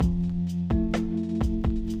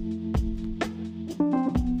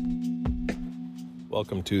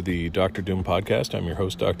Welcome to the Dr. Doom podcast. I'm your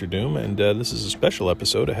host, Dr. Doom, and this is a special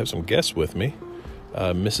episode. I have some guests with me,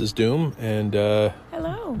 Mrs. Doom and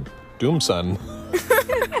hello, Doom Son.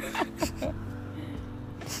 I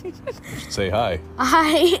should say hi.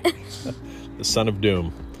 Hi. The son of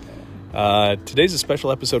Doom. Today's a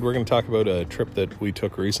special episode. We're going to talk about a trip that we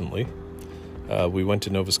took recently. We went to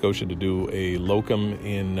Nova Scotia to do a locum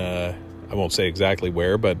in, I won't say exactly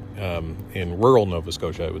where, but in rural Nova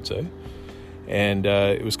Scotia, I would say. And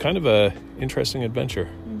it was kind of a interesting adventure.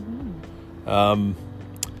 Mm-hmm.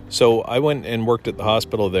 So I went and worked at the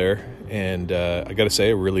hospital there, and I got to say,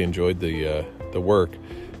 I really enjoyed the work.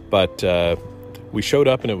 But we showed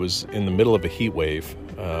up, and it was in the middle of a heat wave.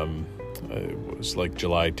 It was like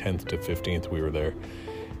July 10th to 15th we were there.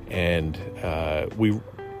 And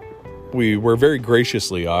we were very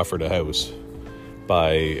graciously offered a house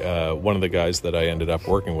by one of the guys that I ended up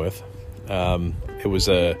working with. It was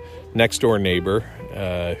a next-door neighbor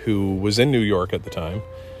who was in New York at the time.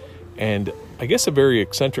 And I guess a very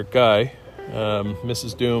eccentric guy.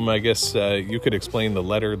 Mrs. Doom, I guess you could explain the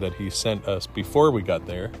letter that he sent us before we got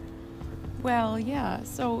there. Well, yeah.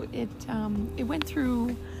 So it went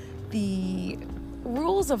through the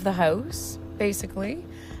rules of the house, basically,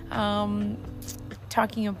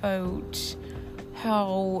 talking about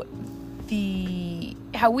how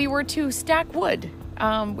we were to stack wood,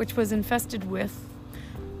 which was infested with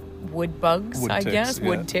wood bugs,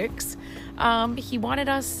 wood ticks. He wanted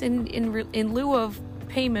us in lieu of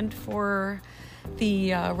payment for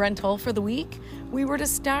the rental for the week, we were to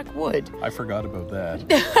stack wood. I forgot about that.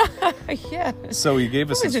 Yeah. So he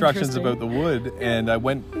gave us instructions about the wood, and I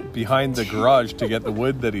went behind the garage to get the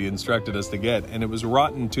wood that he instructed us to get, and it was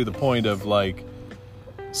rotten to the point of, like,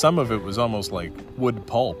 some of it was almost like wood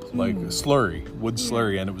pulp, like slurry, wood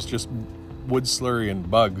slurry, and it was just wood slurry and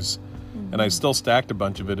bugs. Mm-hmm. And I still stacked a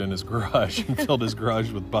bunch of it in his garage and filled his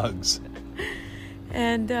garage with bugs.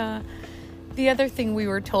 And the other thing we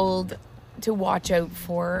were told to watch out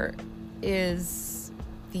for is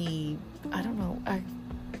the,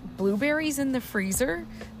 blueberries in the freezer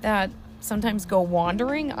that sometimes go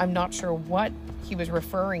wandering. I'm not sure what he was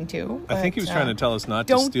referring to. I think he was trying to tell us not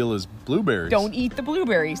to steal his blueberries. Don't eat the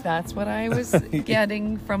blueberries. That's what I was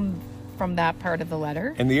getting from that part of the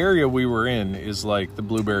letter. And the area we were in is like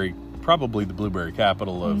probably the blueberry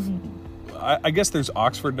capital of, I guess there's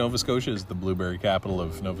Oxford, Nova Scotia is the blueberry capital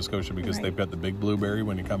of Nova Scotia because they've got the big blueberry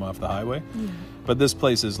when you come off the highway. Yeah. But this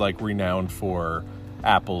place is like renowned for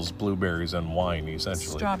apples, blueberries, and wine,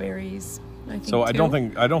 essentially. Strawberries, I think. So I don't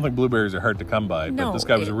think blueberries are hard to come by. No, but this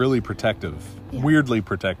guy was really protective, weirdly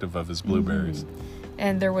protective of his blueberries.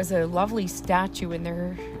 And there was a lovely statue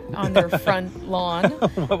on their front lawn.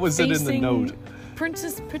 What was it in the note?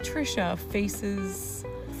 Princess Patricia faces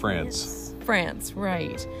France. France,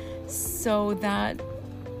 right. So that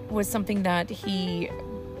was something that he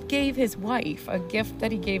gave his wife, a gift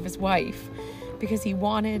that he gave his wife, because he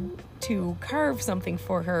wanted to carve something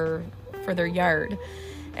for her for their yard.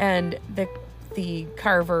 And the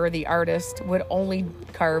carver, the artist, would only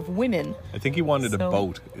carve women. I think he wanted a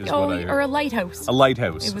boat, what I heard. Or a lighthouse. A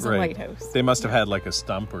lighthouse. It was a lighthouse. They must have had like a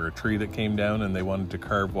stump or a tree that came down, and they wanted to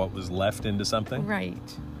carve what was left into something. Right.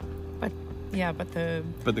 But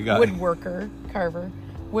the guy, woodworker, carver,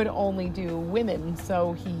 would only do women,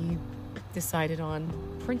 so he decided on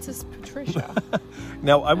Princess Patricia.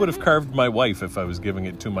 Now, I would have carved my wife if I was giving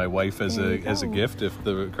it to my wife as a gift, if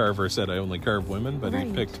the carver said I only carve women, but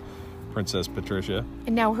he picked Princess Patricia.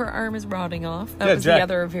 And now her arm is rotting off. That was Jack, the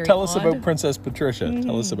other very tell us about Princess Patricia. Mm-hmm.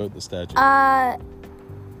 Tell us about the statue.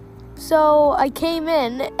 So I came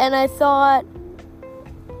in and I thought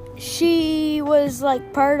she was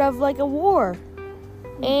like part of like a war.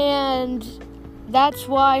 And that's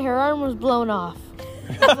why her arm was blown off.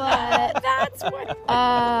 But that's what.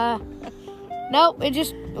 Nope, it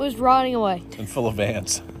just was rotting away. And full of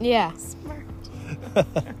ants. Yeah. Smart.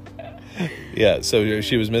 Yeah, so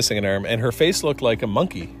she was missing an arm, and her face looked like a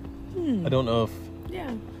monkey. I don't know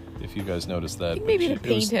if you guys noticed that. Maybe the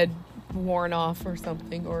paint had worn off or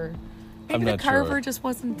something, or maybe the carver just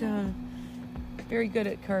wasn't very good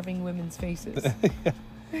at carving women's faces.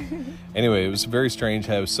 Anyway, it was a very strange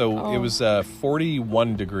house. So it was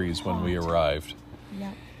 41 degrees when we arrived.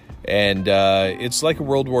 Yeah. And it's like a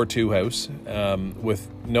World War II house with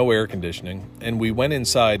no air conditioning. And we went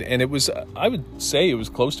inside, and it was, I would say it was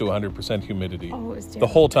close to 100% humidity. Oh, it was the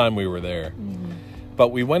whole time we were there. Mm-hmm. But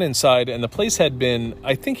we went inside, and the place had been,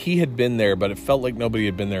 I think he had been there, but it felt like nobody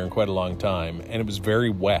had been there in quite a long time. And it was very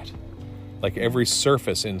wet. Like every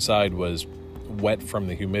surface inside was wet from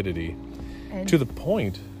the humidity. And to the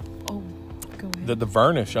point the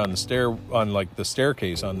varnish on the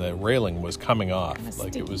staircase on the railing was coming off,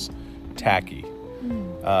 like it was tacky,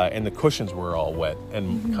 and the cushions were all wet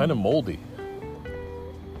and kind of moldy.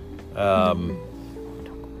 And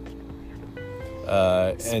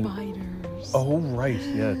spiders. Oh right,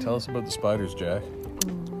 yeah. Tell us about the spiders, Jack.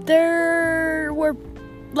 There were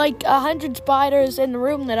like 100 spiders in the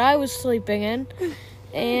room that I was sleeping in,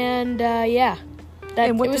 and yeah.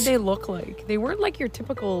 And what did they look like? They weren't like your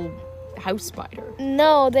typical house spider.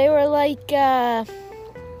 No, they were like, they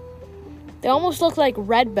almost looked like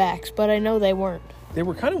redbacks, but I know they weren't. They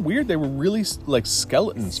were kind of weird. They were really like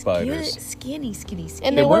skeleton spiders. Skinny.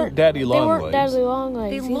 And they weren't daddy long legs. They weren't daddy long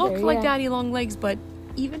legs. They looked like daddy long legs, but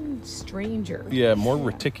even stranger. Yeah, more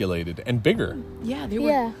reticulated and bigger. Yeah, they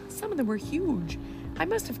were. Some of them were huge. I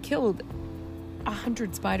must have killed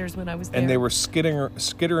 100 spiders when I was there. And they were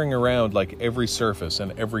skittering around like every surface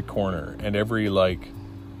and every corner and every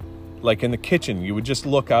like in the kitchen, you would just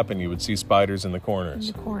look up and you would see spiders in the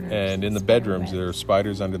corners. And in the bedrooms, there were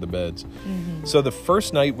spiders under the beds. So the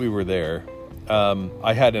first night we were there,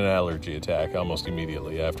 I had an allergy attack almost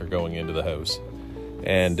immediately after going into the house.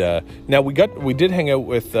 And now we did hang out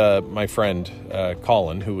with my friend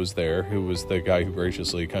Colin, who was there, who was the guy who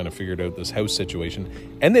graciously kind of figured out this house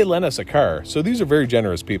situation. And they lent us a car. So these are very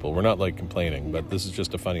generous people. We're not like complaining, but this is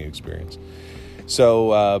just a funny experience.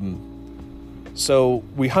 So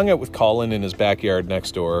we hung out with Colin in his backyard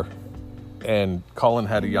next door, and Colin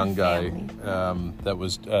had a young guy that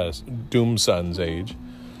was Doom's son's age,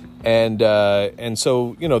 and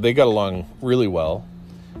so they got along really well,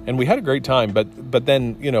 and we had a great time. But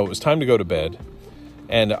then it was time to go to bed,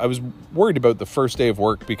 and I was worried about the first day of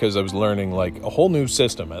work because I was learning like a whole new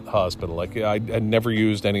system at the hospital. Like I had never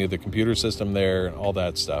used any of the computer system there and all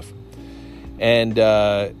that stuff, and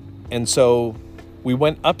so we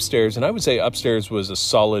went upstairs, and I would say upstairs was a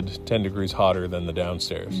solid 10 degrees hotter than the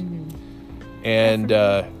downstairs. And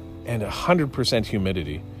 100%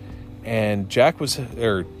 humidity. And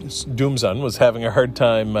Doom's son was having a hard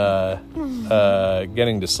time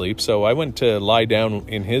getting to sleep. So I went to lie down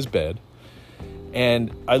in his bed,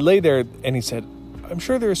 and I lay there, and he said, "I'm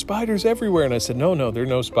sure there are spiders everywhere." And I said, No, there are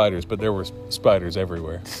no spiders, but there were spiders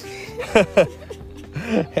everywhere.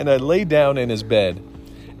 And I lay down in his bed,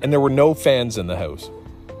 and there were no fans in the house.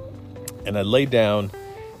 And I lay down,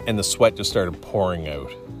 and the sweat just started pouring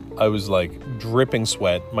out. I was like dripping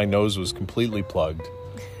sweat. My nose was completely plugged.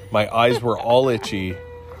 My eyes were all itchy.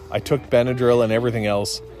 I took Benadryl and everything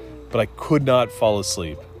else, but I could not fall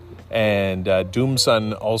asleep. And Doom's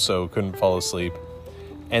son also couldn't fall asleep.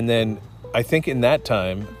 And then I think in that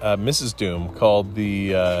time, Mrs. Doom called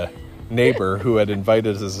the neighbor who had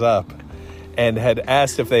invited us up and had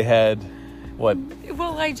asked if they had... What?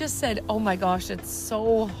 Well, I just said, "Oh my gosh, it's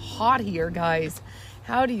so hot here, guys.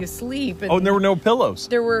 How do you sleep?" And there were no pillows.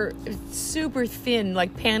 There were super thin,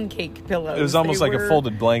 like pancake pillows. It was almost like a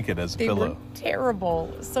folded blanket as a pillow. They were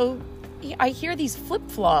terrible. So I hear these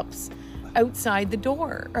flip-flops outside the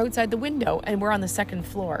door, or outside the window, and we're on the second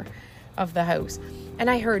floor of the house. And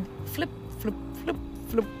I heard flip, flip, flip,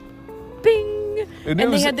 flip, bing. And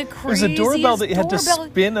they had the craziest It was a doorbell that you had to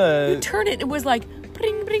spin You turn it, it was like...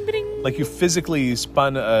 Bring, bring, bring. Like you physically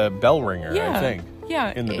spun a bell ringer, I think.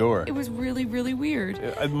 Yeah. In the door. It was really, really weird.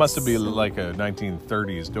 It must have been like a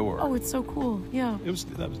 1930s door. Oh, it's so cool. Yeah.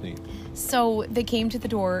 That was neat. So they came to the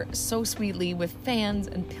door so sweetly with fans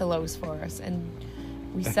and pillows for us, and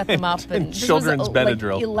we set them up. and children's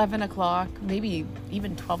Benadryl. Like 11 o'clock, maybe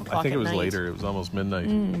even 12 o'clock I think at it was night. later. It was almost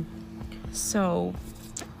midnight. So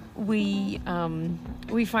we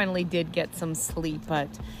finally did get some sleep,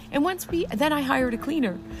 then I hired a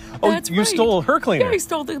cleaner. That's you right. stole her cleaner. Yeah, I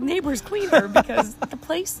stole the neighbor's cleaner because the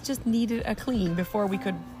place just needed a clean before we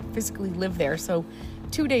could physically live there. So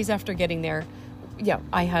 2 days after getting there,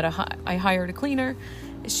 I hired a cleaner.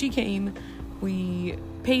 She came. We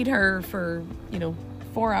paid her for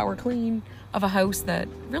 4-hour clean of a house that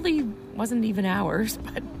really wasn't even ours,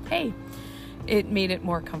 but hey, it made it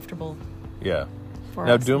more comfortable. Yeah.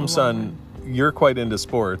 Now, Doom's son, you're quite into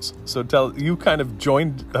sports, so you kind of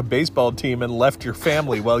joined a baseball team and left your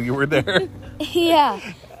family while you were there. Yeah.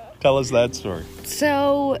 Tell us that story.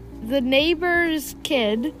 So, the neighbor's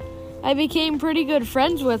kid, I became pretty good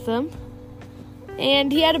friends with him, and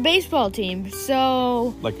he had a baseball team,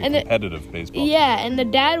 so... Like a competitive baseball team. Yeah, and the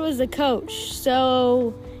dad was the coach,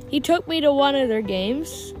 so he took me to one of their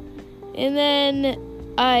games, and then...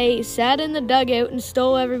 I sat in the dugout and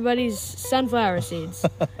stole everybody's sunflower seeds.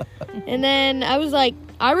 And then I was like,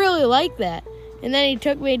 I really like that. And then he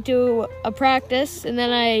took me to a practice, and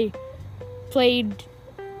then I played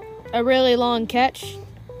a really long catch,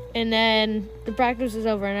 and then the practice was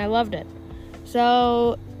over, and I loved it.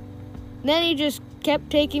 So then he just kept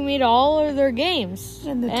taking me to all of their games.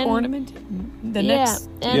 And the tournament, the next,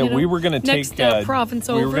 we were going to take province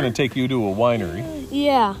we were going to take you to a winery.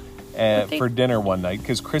 Yeah. For dinner one night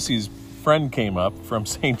because Chrissy's friend came up from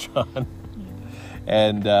St. John,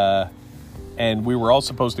 and we were all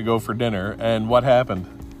supposed to go for dinner. And what happened?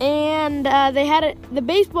 And they had the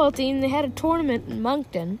baseball team. They had a tournament in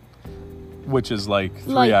Moncton, which is like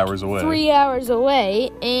 3 hours away. 3 hours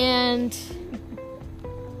away, and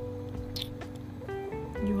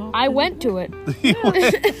I went to it.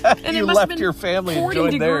 And you left your family and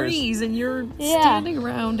joined theirs. 40 degrees, and you're standing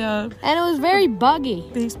around and it was very buggy.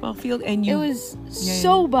 Baseball field, and it was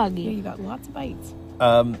so buggy. Yeah, you got lots of bites.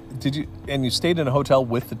 Did you? And you stayed in a hotel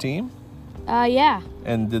with the team? Yeah.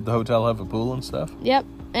 And did the hotel have a pool and stuff? Yep.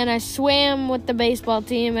 And I swam with the baseball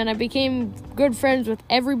team, and I became good friends with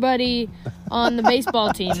everybody on the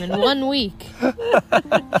baseball team in 1 week.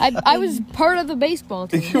 I was part of the baseball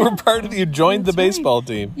team. You joined the baseball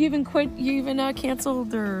team. You even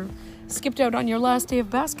canceled or skipped out on your last day of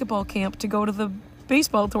basketball camp to go to the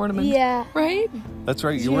baseball tournament. Yeah. Right? That's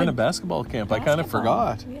right. You were in a basketball camp. I kind of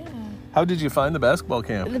forgot. Yeah. How did you find the basketball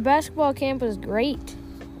camp? The basketball camp was great.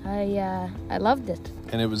 I loved it.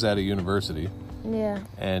 And it was at a university. Yeah.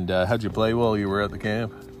 And how'd you play while you were at the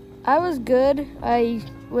camp? I was good. I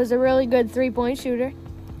was a really good 3-point shooter.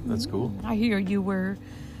 That's cool. I hear you were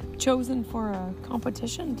chosen for a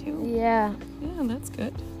competition too. Yeah. Yeah, that's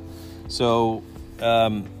good. So,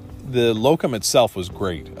 the locum itself was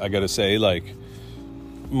great. I got to say, like,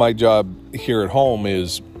 my job here at home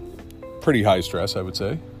is pretty high stress, I would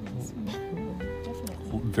say.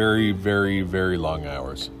 Definitely. Very, very, very long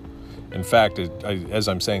hours. In fact, as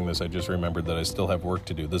I'm saying this, I just remembered that I still have work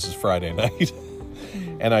to do. This is Friday night.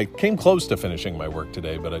 And I came close to finishing my work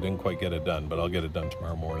today, but I didn't quite get it done. But I'll get it done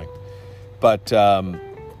tomorrow morning. But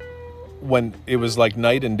when it was like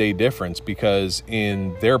night and day difference, because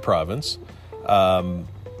in their province,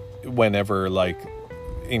 whenever, like,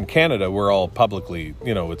 in Canada, we're all publicly,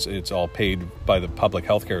 it's all paid by the public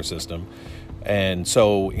healthcare system. And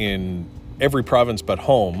so in every province but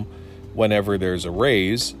home, whenever there's a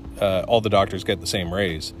raise, all the doctors get the same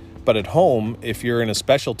raise. But at home, if you're in a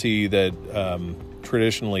specialty that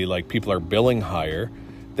traditionally, like, people are billing higher,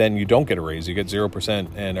 then you don't get a raise. You get 0%.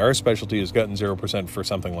 And our specialty has gotten 0% for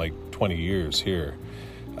something like 20 years here.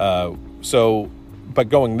 But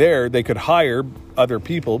going there, they could hire other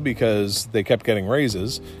people because they kept getting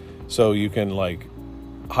raises. So you can, like,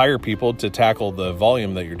 hire people to tackle the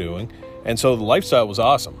volume that you're doing. And so the lifestyle was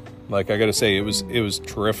awesome. Like, I got to say, it was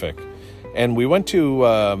terrific. And we went to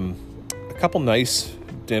a couple nice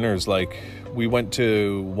dinners. Like, we went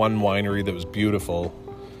to one winery that was beautiful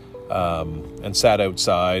and sat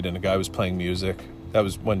outside, and a guy was playing music. That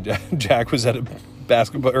was when Jack was at a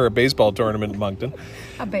basketball or a baseball tournament in Moncton.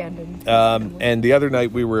 Abandoned. And the other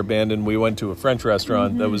night we were abandoned. We went to a French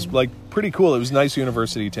restaurant that was, like, pretty cool. It was a nice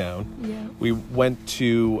university town. Yeah. We went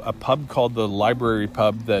to a pub called the Library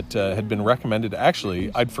Pub that had been recommended.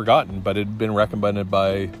 Actually, I'd forgotten, but it had been recommended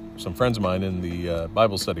by some friends of mine in the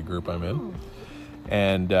Bible study group I'm in. Oh.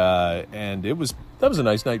 And that was a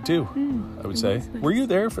nice night too, I would say. Nice. Were you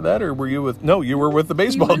there for that, or were you with? No, you were with the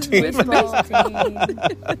baseball team.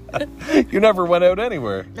 You never went out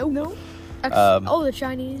anywhere. No. The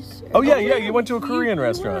Chinese. Oh yeah. You went to a Korean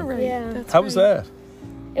restaurant. Right. Yeah. How was that?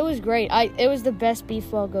 It was great. It was the best beef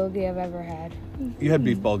bulgogi I've ever had. You had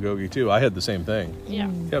beef bulgogi too. I had the same thing. Yeah.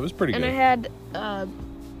 Yeah, it was pretty good. And I had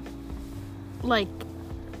like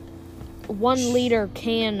 1 liter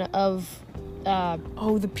can of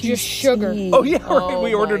the peach just sugar. tea. Oh yeah, right.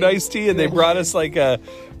 We ordered iced tea, and they brought us like a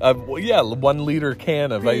 1 liter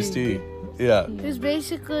can of iced tea. Yeah. It was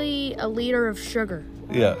basically a liter of sugar.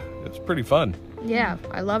 Yeah, it's pretty fun. Yeah,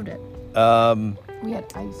 I loved it. We had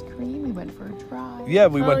ice cream. We went for a drive. Yeah,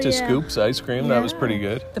 we went to Scoop's ice cream. Yeah. That was pretty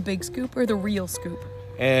good. The big scoop or the real scoop?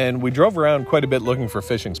 And we drove around quite a bit looking for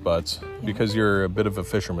fishing spots because you're a bit of a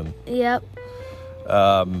fisherman. Yep.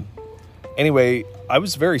 Anyway, I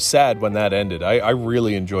was very sad when that ended. I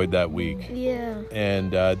really enjoyed that week. Yeah.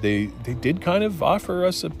 And they did kind of offer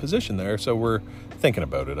us a position there, so we're thinking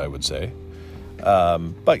about it, I would say.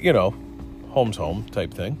 But, home's home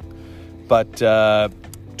type thing. But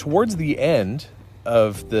towards the end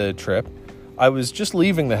of the trip, I was just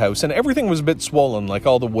leaving the house, and everything was a bit swollen, like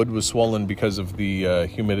all the wood was swollen because of the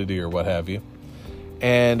humidity or what have you.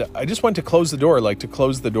 And I just went to close the door,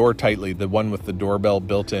 tightly, the one with the doorbell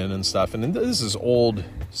built in and stuff. And this is old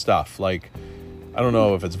stuff. Like, I don't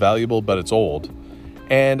know if it's valuable, but it's old.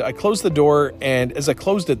 And I closed the door, and as I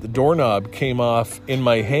closed it, the doorknob came off in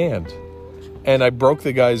my hand. And I broke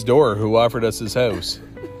the guy's door who offered us his house.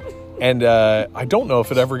 And I don't know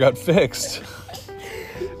if it ever got fixed.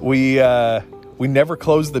 We never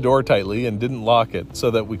closed the door tightly and didn't lock it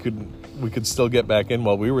so that we could still get back in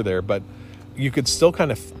while we were there. But you could still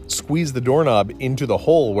kind of squeeze the doorknob into the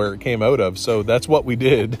hole where it came out of. So that's what we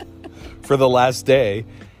did for the last day.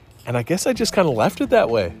 And I guess I just kind of left it that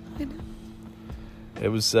way. It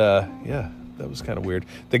was, that was kind of weird.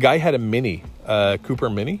 The guy had a Mini, Cooper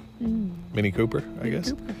Mini. Mini Cooper, I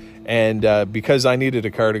guess. Cooper. And because I needed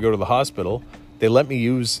a car to go to the hospital, they let me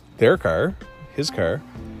use their car, his car.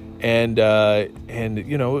 And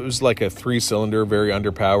you know, it was like a 3-cylinder, very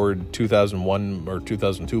underpowered 2001 or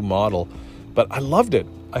 2002 model. But I loved it.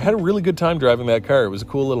 I had a really good time driving that car. It was a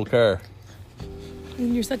cool little car.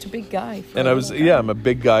 And you're such a big guy. And I'm a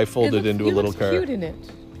big guy folded into a little car. Cute in it,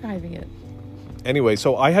 driving it. Anyway,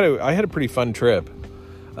 so I had a pretty fun trip.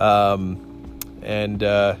 Yeah,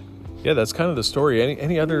 that's kind of the story.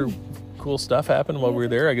 Any other cool stuff happened while we were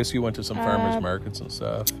there? I guess you went to some farmers markets and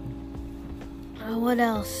stuff. What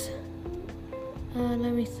else? Let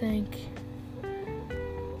me think.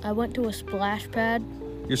 I went to a splash pad.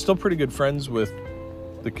 You're still pretty good friends with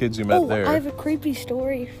the kids you met there. I have a creepy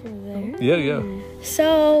story for there. Yeah.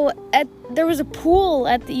 So, there was a pool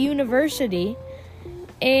at the university,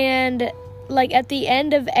 and like at the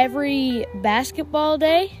end of every basketball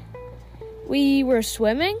day, we were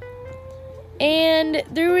swimming, and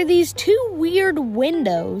there were these 2 weird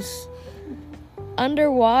windows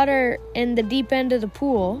underwater in the deep end of the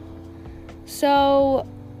pool. So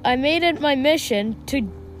I made it my mission to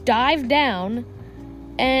dive down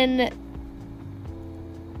and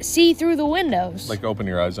see through the windows. Like open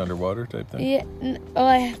your eyes underwater type thing?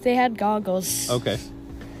 Yeah. They had goggles. Okay.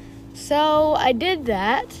 So I did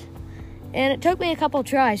that, and it took me a couple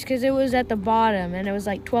tries because it was at the bottom and it was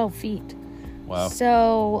like 12 feet. Wow.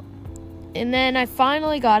 So, and then I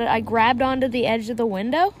finally got it. I grabbed onto the edge of the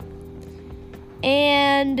window,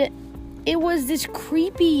 and it was this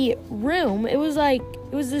creepy room. It was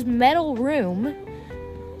this metal room,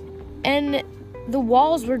 and the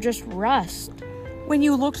walls were just rust. When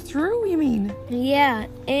you looked through, you mean? Yeah,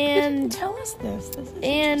 and... You didn't tell us this.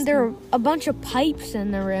 And there were a bunch of pipes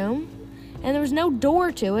in the room, and there was no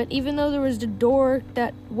door to it, even though there was a door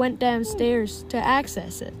that went downstairs to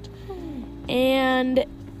access it. And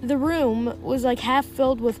the room was like half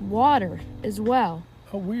filled with water as well.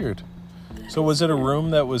 Oh, weird. So was it a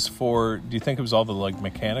room that was for, do you think it was all the like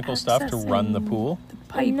mechanical stuff to run the pool?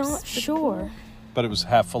 I'm not sure. But it was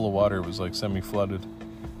half full of water. It was like semi-flooded.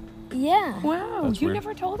 Yeah. Wow, That's you weird.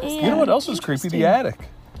 never told us. You know what else was creepy? The attic.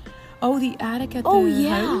 Oh, the attic at the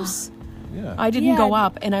house? Yeah. I didn't go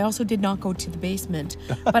up, and I also did not go to the basement.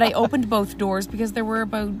 But I opened both doors because there were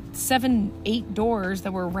about 7-8 doors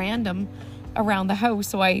that were random around the house,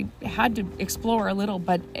 so I had to explore a little,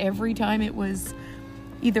 but every time it was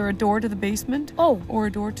either a door to the basement or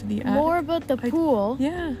a door to the attic. More about the pool.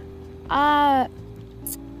 Yeah.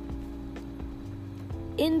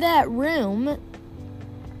 In that room,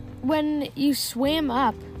 when you swam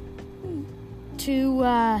up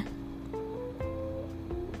to,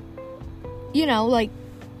 you know, like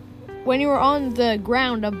when you were on the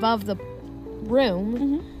ground above the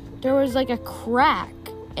room, there was like a crack,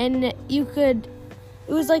 and it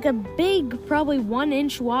was like a big, probably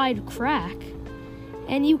 1-inch wide crack,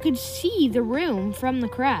 and you could see the room from the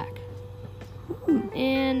crack.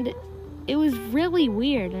 And it was really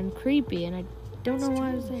weird and creepy, and I don't know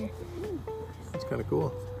why I was there. That's kind of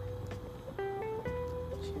cool.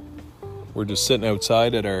 We're just sitting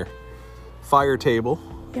outside at our fire table.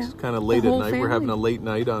 Yeah. It's kind of late at night. Family. We're having a late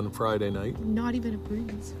night on Friday night. Not even a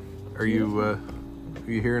breeze. Are you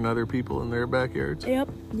hearing other people in their backyards? Yep.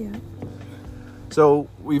 Yeah. So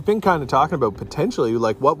we've been kind of talking about potentially,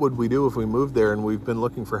 like, what would we do if we moved there? And we've been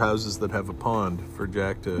looking for houses that have a pond for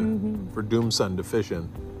Jack for Doomson to fish in.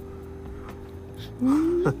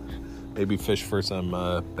 Maybe fish for some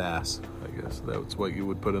bass, I guess. That's what you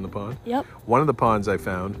would put in the pond? Yep. One of the ponds I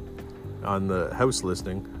found on the house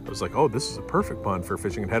listing, I was like, oh, this is a perfect pond for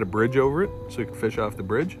fishing. It had a bridge over it, so you could fish off the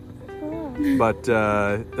bridge. But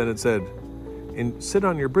then it said, sit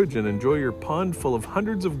on your bridge and enjoy your pond full of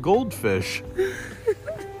hundreds of goldfish.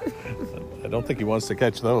 I don't think he wants to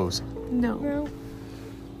catch those. No.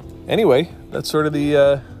 Anyway, that's sort of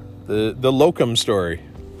the locum story.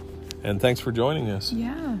 And thanks for joining us.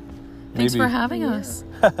 Yeah. Thanks for having us.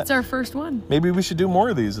 It's our first one. Maybe we should do more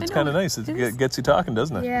of these. It's kind of nice. It gets you talking,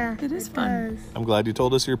 doesn't it? Yeah. It is fun. I'm glad you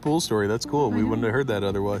told us your pool story. That's cool. We wouldn't have heard that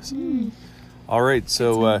otherwise. All right.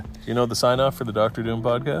 So, you know the sign off for the Dr. Doom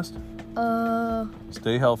podcast?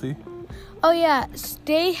 Stay healthy. Oh, yeah.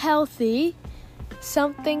 Stay healthy.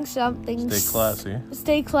 Something. Stay classy.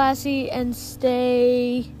 Stay classy and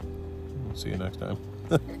stay See you next time.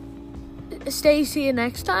 See you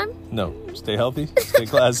next time? No. Stay healthy. Stay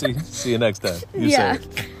classy. See you next time. You say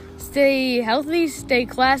it. Stay healthy. Stay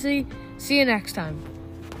classy. See you next time.